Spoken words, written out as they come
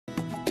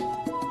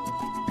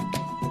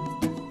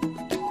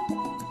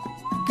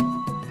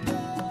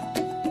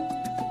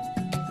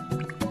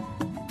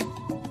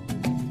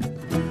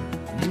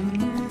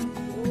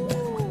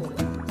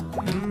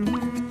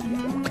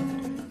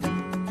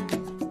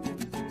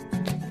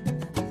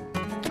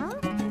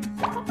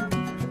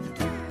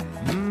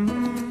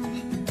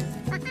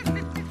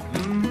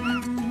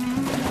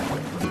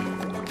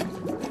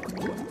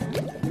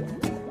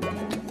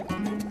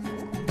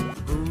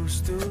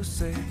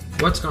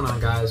What's going on,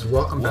 guys?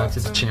 Welcome back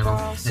to the channel,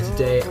 and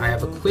today I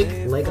have a quick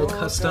Lego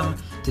custom.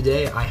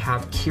 Today I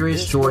have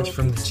Curious George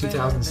from the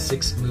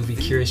 2006 movie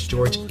Curious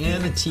George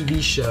and the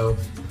TV show,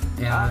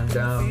 and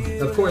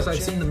of course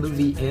I've seen the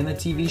movie and the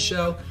TV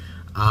show,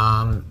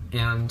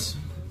 and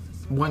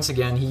once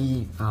again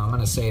I'm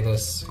going to say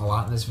this a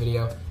lot in this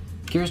video,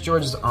 Curious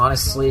George is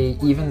honestly,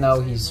 even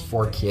though he's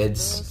for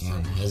kids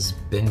and has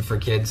been for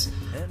kids,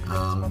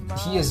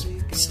 he is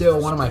still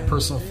one of my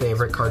personal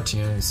favorite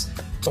cartoons.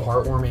 It's so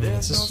heartwarming, and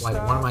it's just like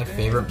one of my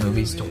favorite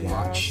movies to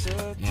watch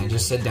and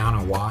just sit down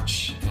and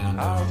watch. And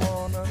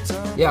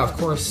yeah, of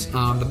course,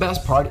 the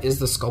best part is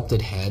the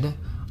sculpted head,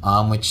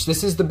 which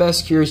this is the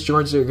best Curious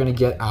George that you're gonna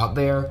get out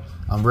there.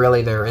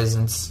 Really, there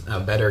isn't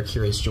a better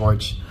Curious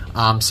George.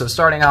 So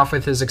starting off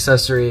with his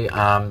accessory,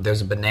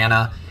 there's a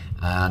banana,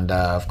 and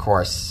of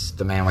course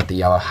the man with the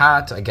yellow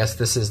hat. I guess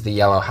this is the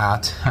yellow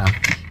hat.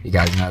 You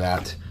guys know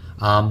that.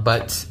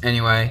 But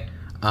anyway,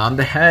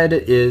 the head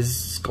is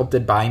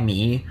sculpted by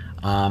me.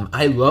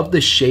 I love the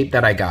shape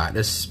that I got.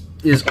 This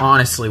is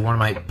honestly one of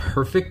my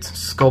perfect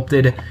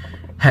sculpted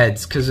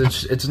heads because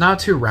it's not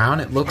too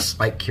round. It looks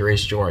like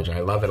Curious George.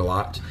 I love it a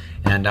lot.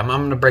 And I'm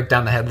going to break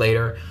down the head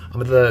later.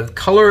 The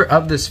color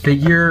of this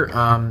figure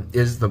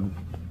is the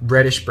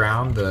reddish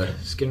brown, the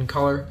skin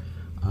color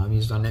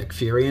used on Nick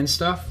Fury and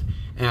stuff.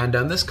 And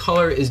this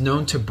color is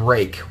known to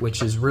break,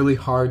 which is really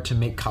hard to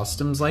make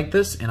customs like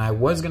this. And I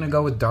was going to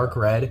go with dark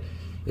red.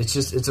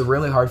 It's a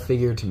really hard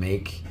figure to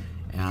make.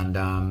 And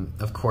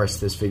of course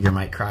this figure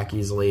might crack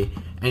easily.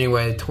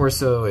 Anyway,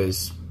 torso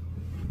is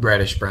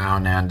reddish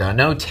brown, and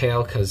no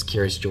tail because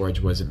Curious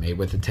George wasn't made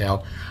with a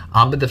tail.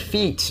 But the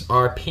feet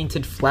are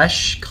painted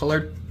flesh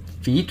colored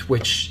feet,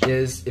 which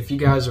is, if you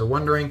guys are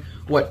wondering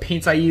what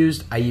paints I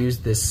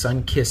used this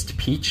Sun-Kissed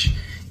Peach.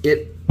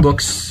 It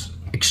looks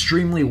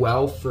extremely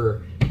well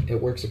for, it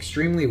works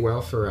extremely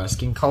well for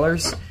skin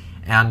colors.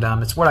 And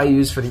it's what I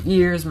use for the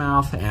ears,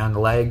 mouth, and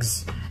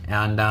legs.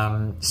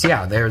 And so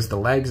yeah, there's the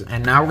legs.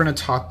 And now we're going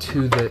to talk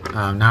to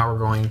the, now we're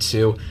going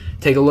to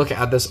take a look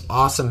at this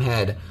awesome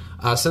head.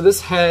 So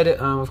this head,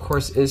 of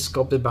course, is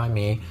sculpted by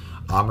me.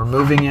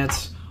 Removing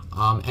it,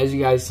 as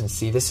you guys can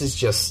see, this is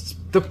just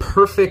the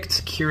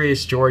perfect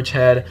Curious George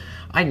head.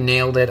 I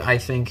nailed it, I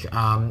think.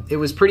 It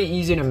was pretty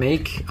easy to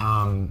make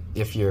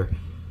if you're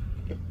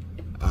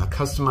a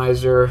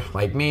customizer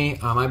like me.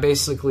 I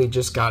basically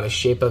just got a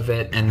shape of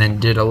it and then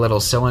did a little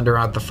cylinder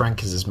out the front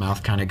because his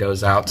mouth kind of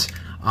goes out.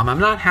 I'm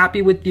not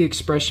happy with the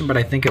expression, but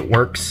I think it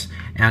works.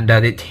 And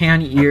the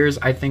tan ears,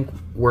 I think,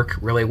 work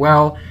really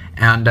well.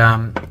 And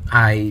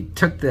I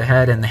took the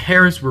head, and the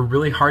hairs were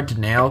really hard to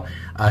nail.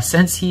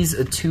 Since he's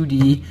a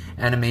 2D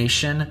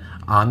animation,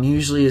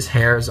 usually his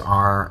hairs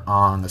are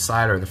on the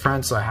side or the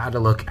front, so I had to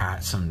look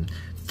at some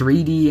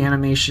 3D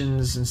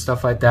animations and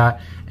stuff like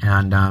that.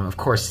 And of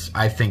course,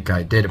 I think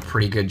I did a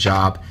pretty good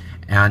job.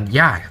 And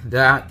yeah,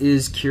 that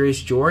is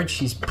Curious George.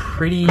 He's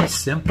pretty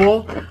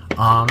simple.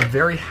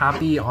 Very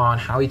happy on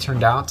how he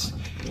turned out.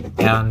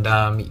 And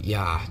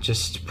yeah,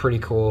 just pretty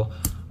cool.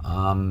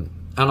 I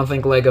don't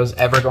think Lego's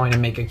ever going to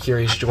make a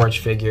Curious George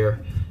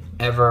figure,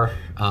 ever,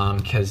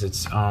 because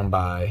it's owned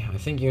by, I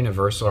think,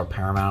 Universal or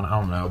Paramount. I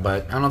don't know,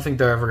 but I don't think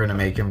they're ever going to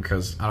make him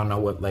because I don't know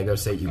what Lego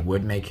set you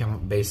would make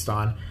him based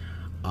on.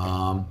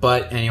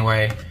 But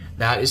anyway,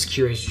 that is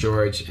Curious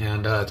George.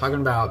 And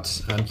talking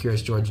about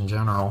Curious George in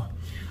general,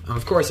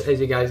 of course, as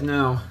you guys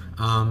know,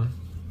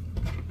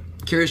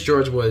 Curious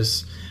George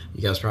was,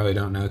 you guys probably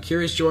don't know,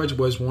 Curious George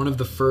was one of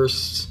the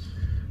first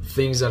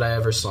things that I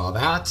ever saw.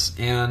 That,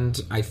 and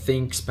I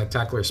think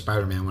Spectacular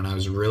Spider-Man when I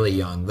was really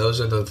young.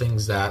 Those are the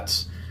things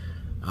that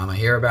I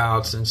hear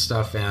about and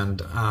stuff,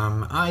 and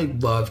I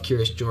love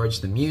Curious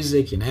George, the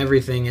music and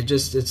everything.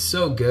 It's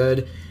so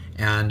good,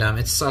 and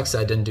it sucks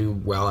that it didn't do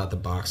well at the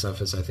box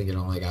office. I think it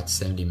only got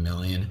 70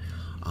 million,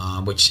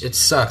 which it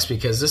sucks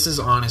because this is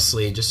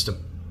honestly just a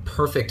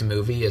perfect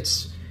movie.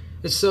 It's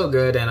so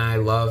good, and I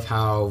love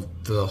how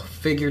the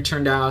figure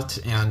turned out,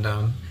 and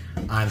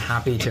I'm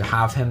happy to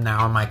have him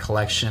now in my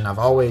collection. I've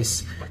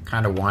always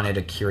kind of wanted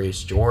a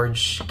Curious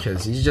George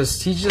because he's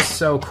just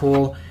so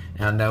cool,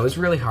 and it was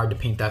really hard to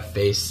paint that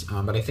face,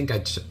 but I think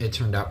it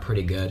turned out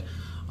pretty good.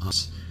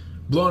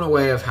 Blown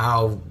away of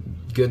how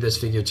good this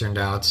figure turned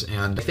out,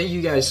 and thank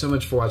you guys so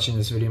much for watching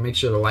this video. Make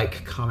sure to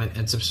like, comment,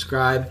 and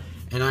subscribe,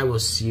 and I will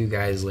see you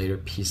guys later.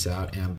 Peace out, and